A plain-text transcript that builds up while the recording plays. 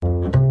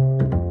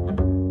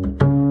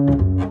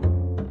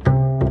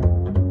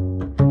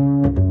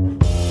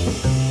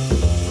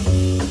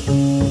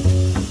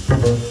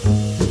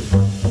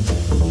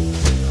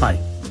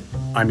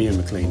I'm Ian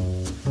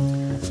McLean,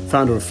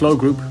 founder of Flow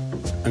Group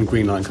and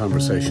Greenline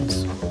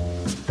Conversations.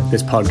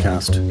 This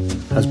podcast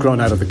has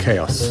grown out of the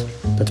chaos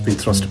that's been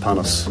thrust upon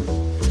us,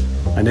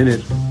 and in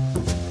it,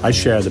 I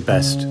share the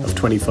best of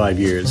 25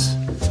 years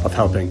of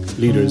helping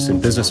leaders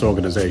in business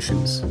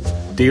organizations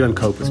deal and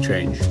cope with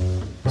change.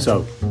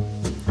 So,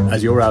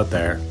 as you're out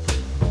there,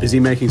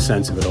 busy making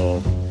sense of it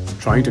all,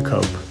 trying to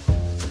cope,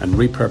 and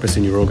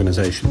repurposing your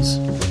organizations,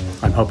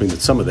 I'm hoping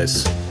that some of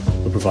this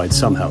will provide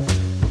some help,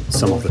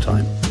 some of the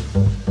time.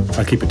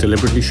 I'll keep it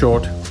deliberately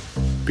short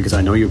because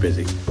I know you're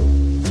busy.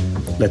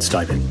 Let's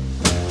dive in.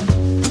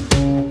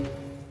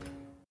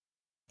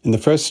 In the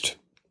first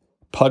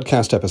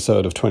podcast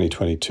episode of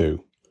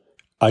 2022,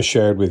 I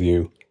shared with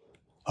you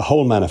a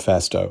whole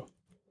manifesto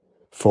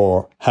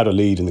for how to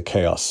lead in the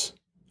chaos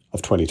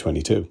of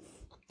 2022.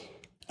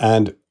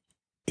 And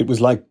it was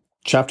like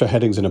chapter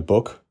headings in a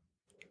book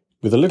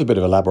with a little bit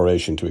of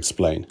elaboration to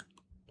explain.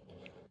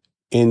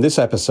 In this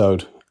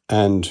episode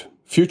and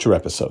future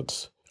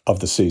episodes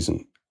of the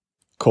season,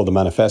 called the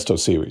Manifesto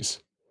series,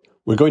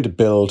 we're going to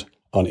build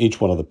on each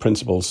one of the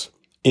principles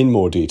in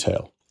more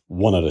detail,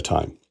 one at a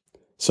time,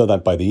 so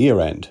that by the year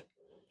end,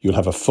 you'll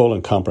have a full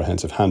and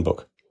comprehensive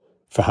handbook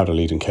for how to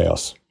lead in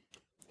chaos.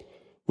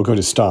 We're going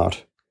to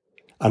start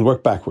and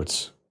work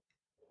backwards.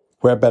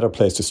 Where better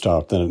place to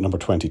start than at number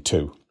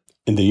 22,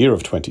 in the year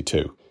of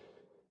 22,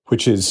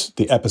 which is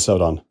the episode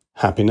on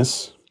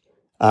happiness.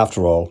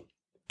 After all,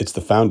 it's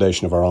the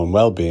foundation of our own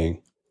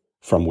well-being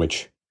from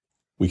which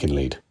we can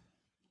lead.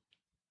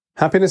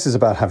 Happiness is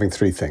about having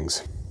three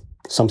things: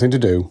 something to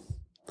do,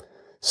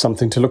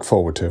 something to look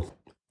forward to,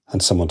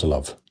 and someone to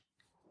love.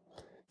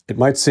 It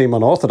might seem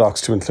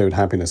unorthodox to include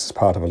happiness as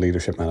part of a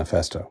leadership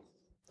manifesto,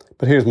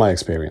 but here's my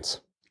experience.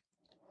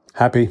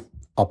 Happy,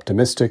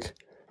 optimistic,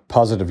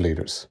 positive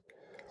leaders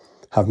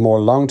have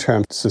more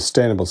long-term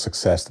sustainable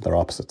success than their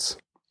opposites.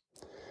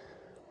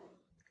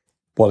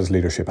 What is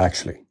leadership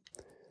actually?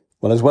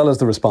 Well, as well as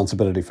the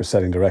responsibility for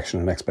setting direction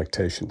and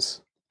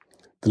expectations,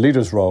 the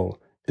leader's role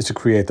is to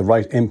create the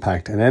right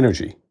impact and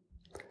energy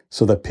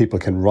so that people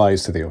can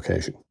rise to the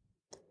occasion.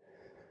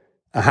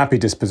 A happy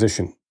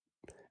disposition,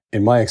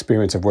 in my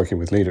experience of working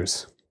with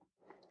leaders,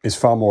 is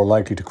far more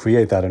likely to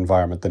create that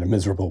environment than a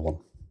miserable one.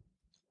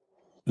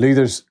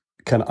 Leaders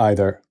can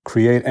either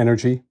create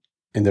energy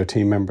in their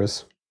team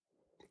members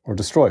or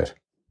destroy it.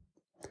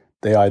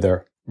 They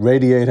either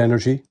radiate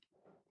energy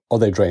or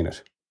they drain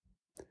it.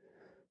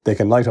 They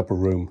can light up a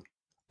room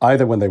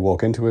either when they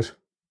walk into it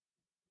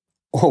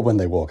or when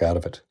they walk out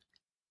of it.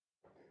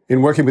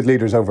 In working with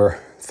leaders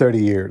over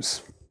 30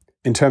 years,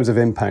 in terms of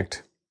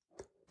impact,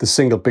 the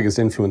single biggest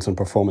influence on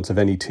performance of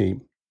any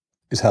team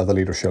is how the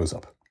leader shows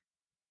up.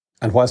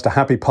 And whilst a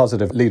happy,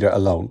 positive leader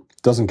alone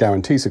doesn't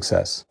guarantee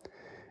success,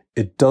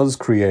 it does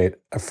create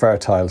a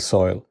fertile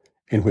soil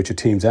in which a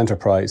team's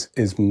enterprise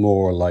is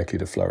more likely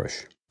to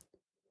flourish.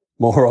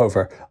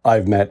 Moreover,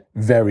 I've met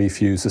very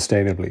few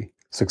sustainably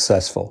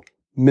successful,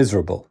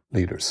 miserable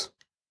leaders.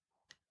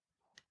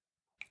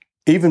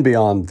 Even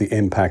beyond the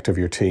impact of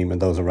your team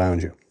and those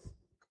around you,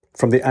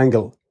 from the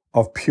angle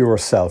of pure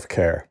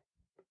self-care,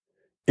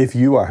 if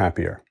you are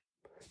happier,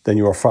 then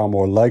you are far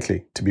more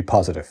likely to be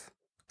positive,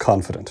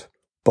 confident,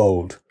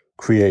 bold,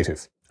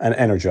 creative, and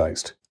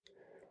energized,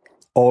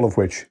 all of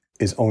which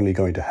is only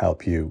going to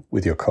help you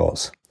with your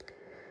cause.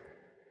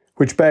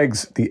 Which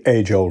begs the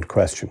age-old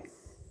question: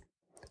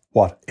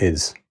 what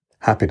is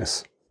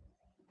happiness?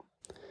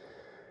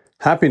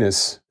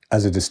 Happiness,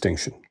 as a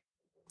distinction,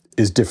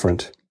 is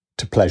different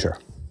to pleasure.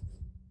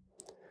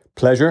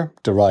 Pleasure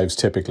derives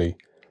typically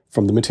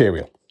from the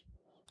material,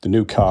 the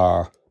new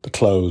car, the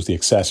clothes, the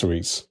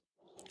accessories,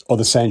 or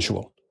the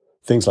sensual,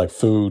 things like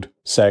food,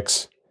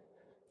 sex.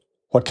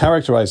 What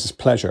characterizes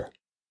pleasure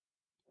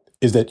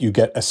is that you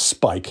get a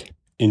spike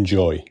in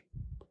joy,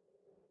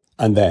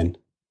 and then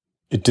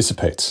it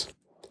dissipates.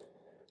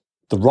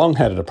 The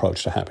wrong-headed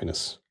approach to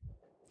happiness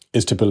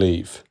is to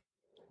believe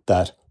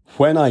that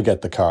when I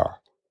get the car,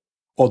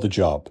 or the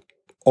job,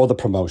 or the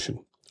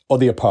promotion, or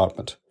the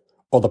apartment,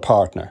 or the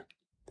partner,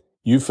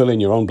 you fill in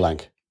your own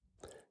blank,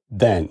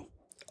 then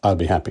I'll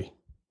be happy.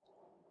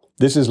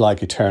 This is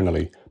like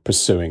eternally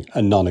pursuing a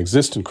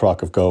non-existent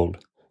crock of gold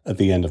at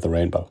the end of the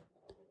rainbow.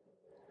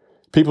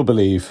 People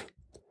believe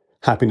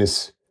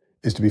happiness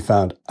is to be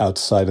found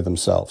outside of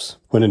themselves,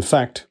 when in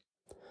fact,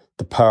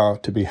 the power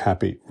to be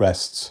happy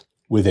rests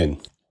within.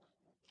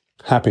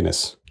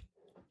 Happiness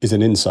is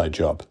an inside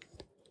job.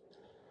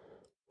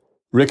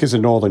 Rick is a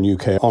northern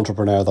UK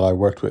entrepreneur that I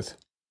worked with,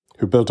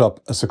 who built up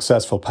a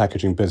successful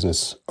packaging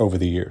business over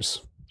the years.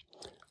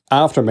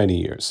 After many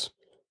years,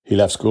 he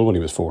left school when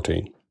he was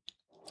 14,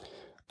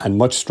 and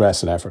much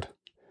stress and effort,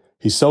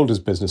 he sold his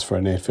business for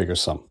an 8-figure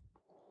sum.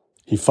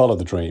 He followed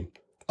the dream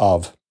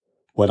of,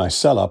 when I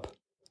sell up,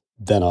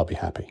 then I'll be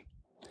happy.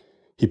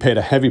 He paid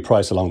a heavy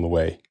price along the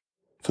way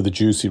for the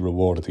juicy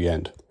reward at the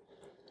end.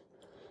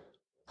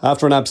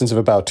 After an absence of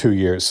about 2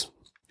 years,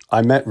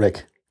 I met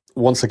Rick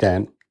once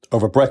again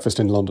over breakfast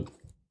in London,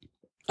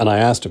 and I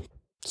asked him,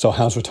 "So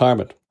how's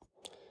retirement?"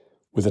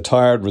 With a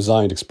tired,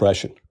 resigned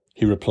expression,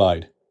 he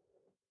replied,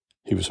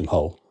 He was from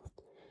Hull.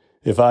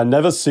 If I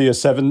never see a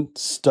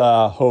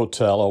 7-star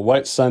hotel or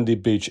white sandy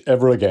beach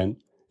ever again,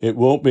 it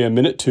won't be a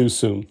minute too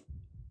soon.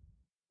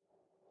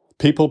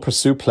 People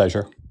pursue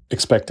pleasure,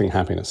 expecting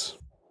happiness,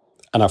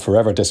 and are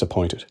forever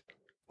disappointed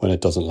when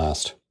it doesn't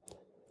last.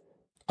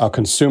 Our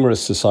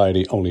consumerist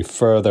society only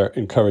further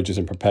encourages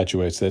and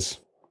perpetuates this.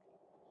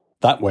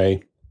 That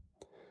way,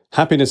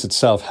 happiness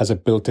itself has a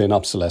built-in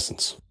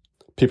obsolescence.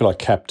 People are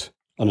kept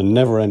on a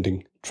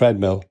never-ending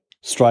treadmill,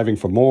 striving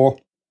for more,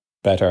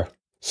 better,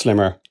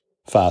 slimmer,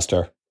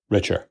 faster,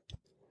 richer.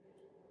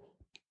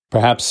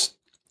 Perhaps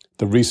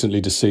the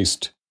recently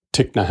deceased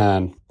Thich Nhat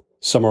Hanh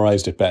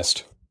summarized it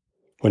best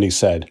when he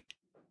said,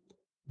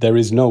 "There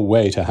is no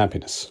way to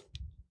happiness.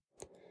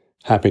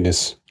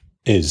 Happiness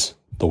is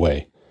the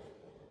way."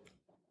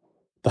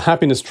 The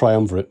happiness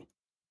triumvirate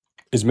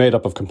is made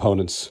up of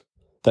components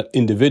that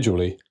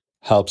individually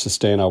help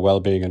sustain our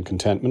well-being and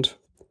contentment.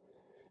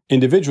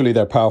 Individually,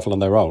 they're powerful on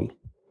their own,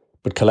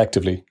 but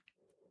collectively,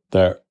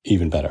 they're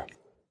even better.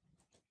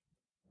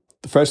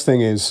 The first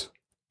thing is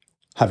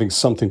having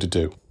something to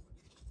do.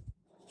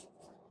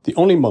 The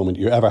only moment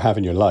you ever have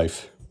in your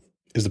life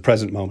is the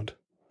present moment.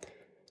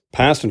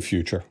 Past and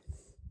future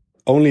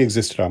only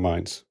exist in our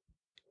minds,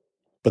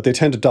 but they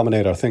tend to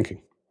dominate our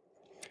thinking.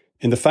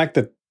 In the fact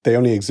that they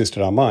only exist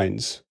in our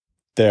minds,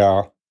 they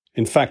are,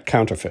 in fact,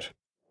 counterfeit.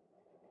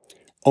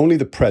 Only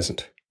the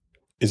present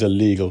is a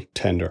legal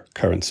tender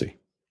currency.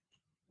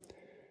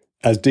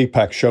 As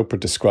Deepak Chopra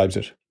describes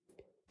it,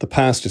 the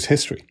past is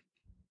history.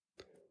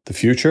 The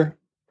future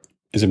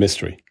is a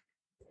mystery.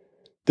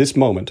 This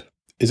moment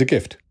is a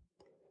gift,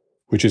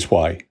 which is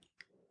why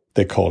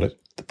they call it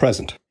the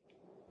present.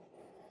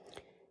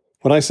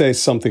 When I say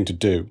something to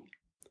do,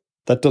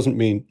 that doesn't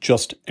mean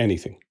just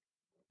anything,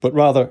 but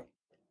rather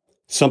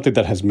something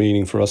that has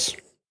meaning for us,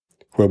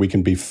 where we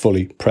can be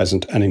fully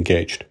present and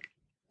engaged.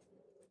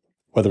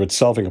 Whether it's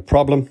solving a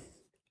problem,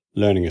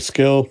 learning a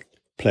skill,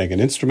 playing an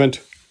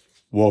instrument,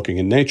 walking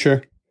in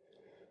nature,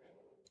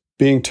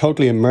 being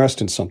totally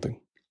immersed in something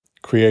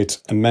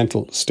creates a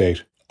mental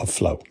state of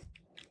flow.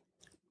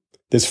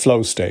 This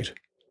flow state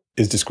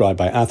is described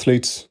by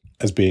athletes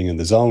as being in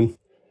the zone.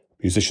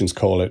 Musicians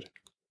call it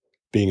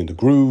being in the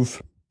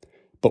groove.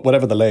 But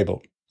whatever the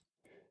label,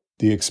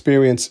 the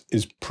experience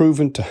is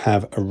proven to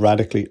have a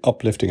radically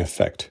uplifting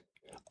effect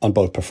on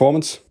both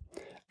performance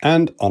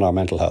and on our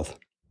mental health.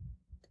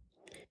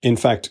 In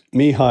fact,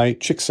 Mihai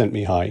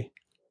Csikszentmihalyi,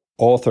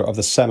 author of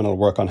the seminal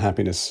work on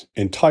happiness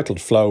entitled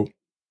Flow,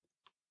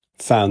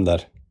 found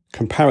that,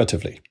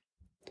 comparatively,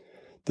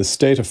 the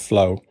state of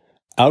flow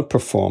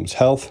outperforms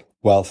health,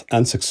 wealth,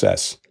 and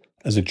success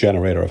as a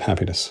generator of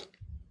happiness.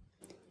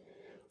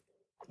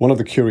 One of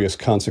the curious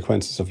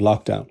consequences of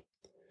lockdown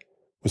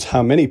was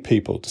how many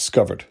people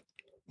discovered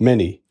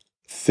many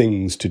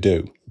things to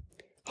do.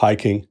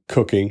 Hiking,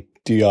 cooking,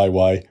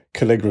 DIY,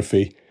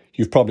 calligraphy,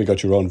 you've probably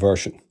got your own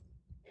version,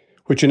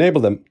 which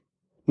enabled them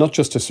not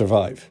just to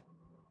survive,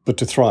 but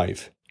to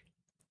thrive,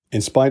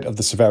 in spite of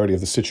the severity of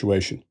the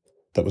situation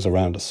that was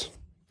around us.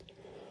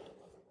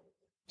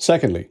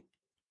 Secondly,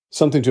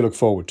 something to look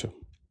forward to.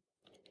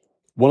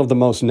 One of the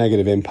most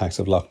negative impacts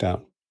of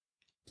lockdown,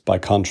 by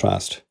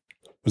contrast,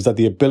 was that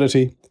the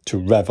ability to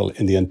revel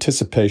in the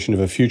anticipation of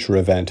a future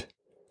event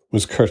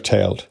was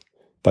curtailed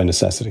by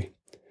necessity.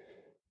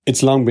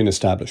 It's long been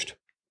established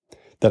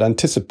that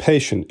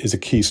anticipation is a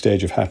key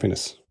stage of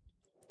happiness.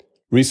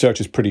 Research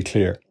is pretty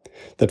clear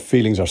that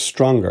feelings are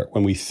stronger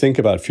when we think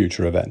about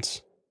future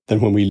events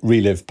than when we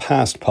relive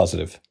past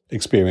positive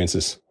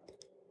experiences.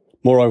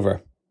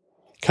 Moreover,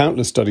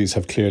 countless studies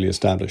have clearly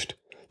established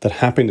that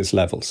happiness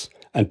levels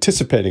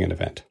anticipating an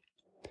event,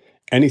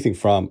 anything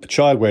from a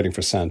child waiting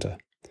for Santa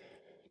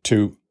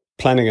to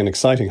planning an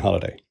exciting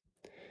holiday,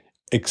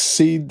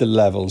 exceed the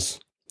levels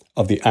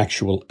of the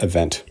actual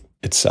event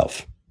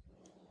itself.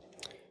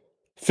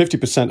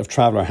 50% of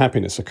traveller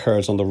happiness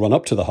occurs on the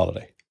run-up to the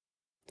holiday,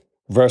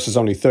 versus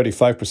only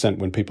 35%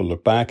 when people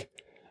look back,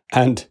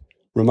 and,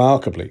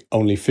 remarkably,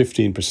 only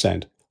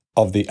 15%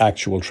 of the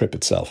actual trip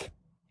itself.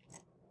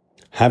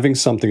 Having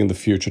something in the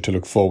future to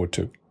look forward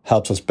to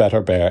helps us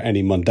better bear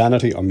any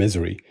mundanity or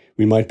misery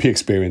we might be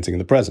experiencing in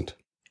the present.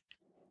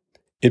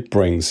 It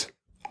brings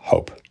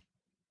hope.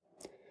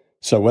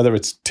 So whether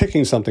it's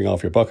ticking something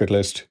off your bucket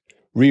list,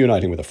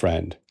 reuniting with a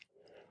friend,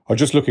 or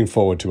just looking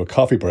forward to a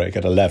coffee break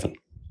at 11,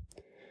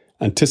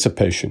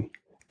 anticipation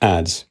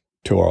adds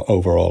to our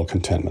overall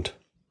contentment.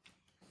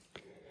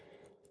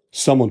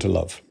 Someone to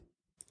love.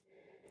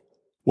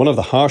 One of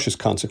the harshest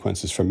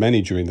consequences for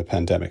many during the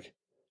pandemic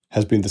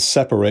has been the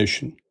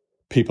separation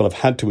people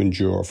have had to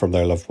endure from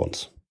their loved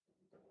ones.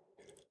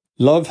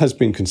 Love has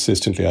been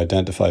consistently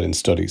identified in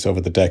studies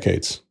over the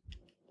decades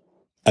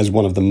as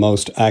one of the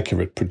most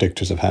accurate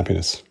predictors of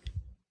happiness.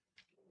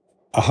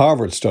 A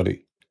Harvard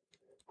study,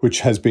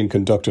 which has been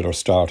conducted or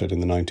started in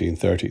the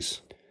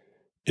 1930s,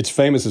 it's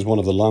famous as one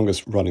of the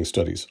longest running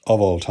studies of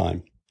all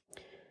time.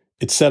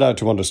 It set out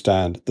to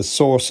understand the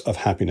source of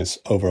happiness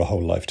over a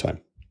whole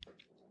lifetime.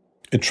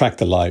 It tracked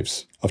the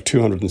lives of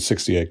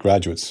 268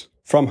 graduates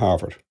from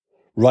Harvard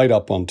right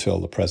up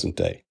until the present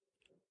day,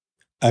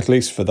 at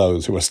least for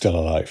those who are still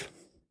alive.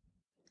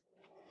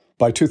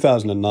 By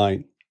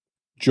 2009,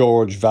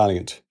 George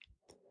Vaillant,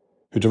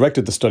 who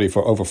directed the study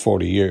for over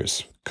 40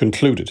 years,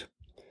 concluded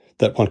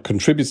that what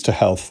contributes to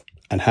health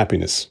and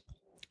happiness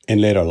in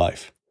later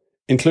life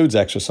includes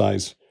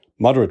exercise,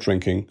 moderate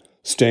drinking,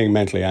 staying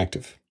mentally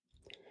active.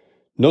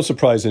 No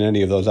surprise in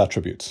any of those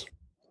attributes.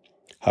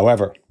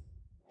 However,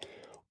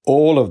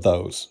 all of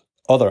those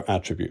other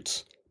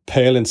attributes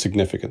pale in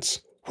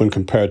significance when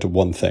compared to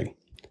one thing: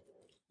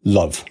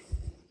 love.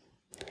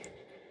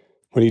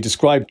 When he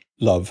described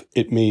love,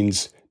 it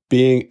means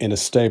being in a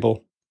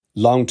stable,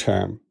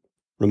 long-term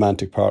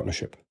romantic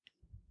partnership.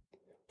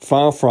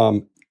 Far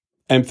from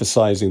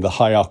emphasizing the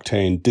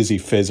high-octane, dizzy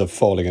fizz of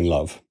falling in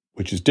love,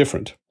 which is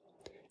different,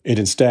 it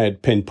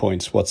instead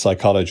pinpoints what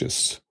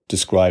psychologists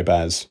describe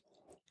as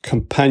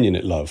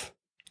companionate love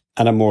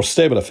and a more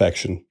stable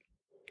affection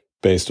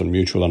based on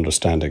mutual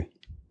understanding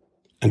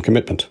and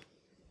commitment.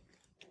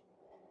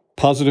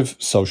 Positive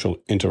social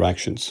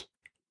interactions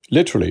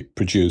literally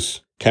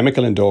produce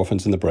chemical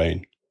endorphins in the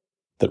brain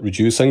that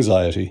reduce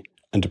anxiety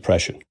and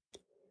depression,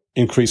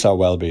 increase our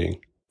well-being,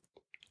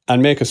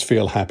 and make us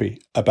feel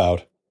happy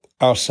about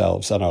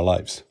ourselves and our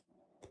lives.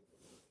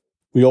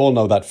 We all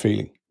know that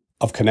feeling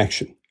of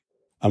connection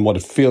and what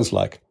it feels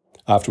like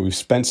after we've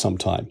spent some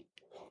time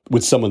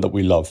with someone that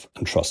we love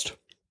and trust.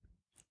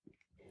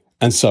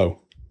 And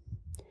so,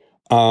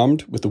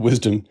 armed with the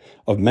wisdom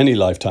of many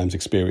lifetimes'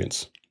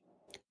 experience,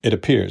 it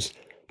appears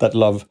that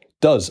love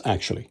does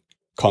actually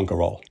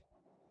conquer all.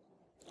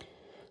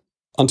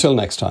 Until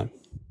next time,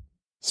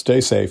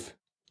 stay safe,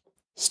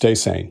 stay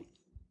sane,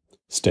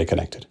 stay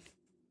connected.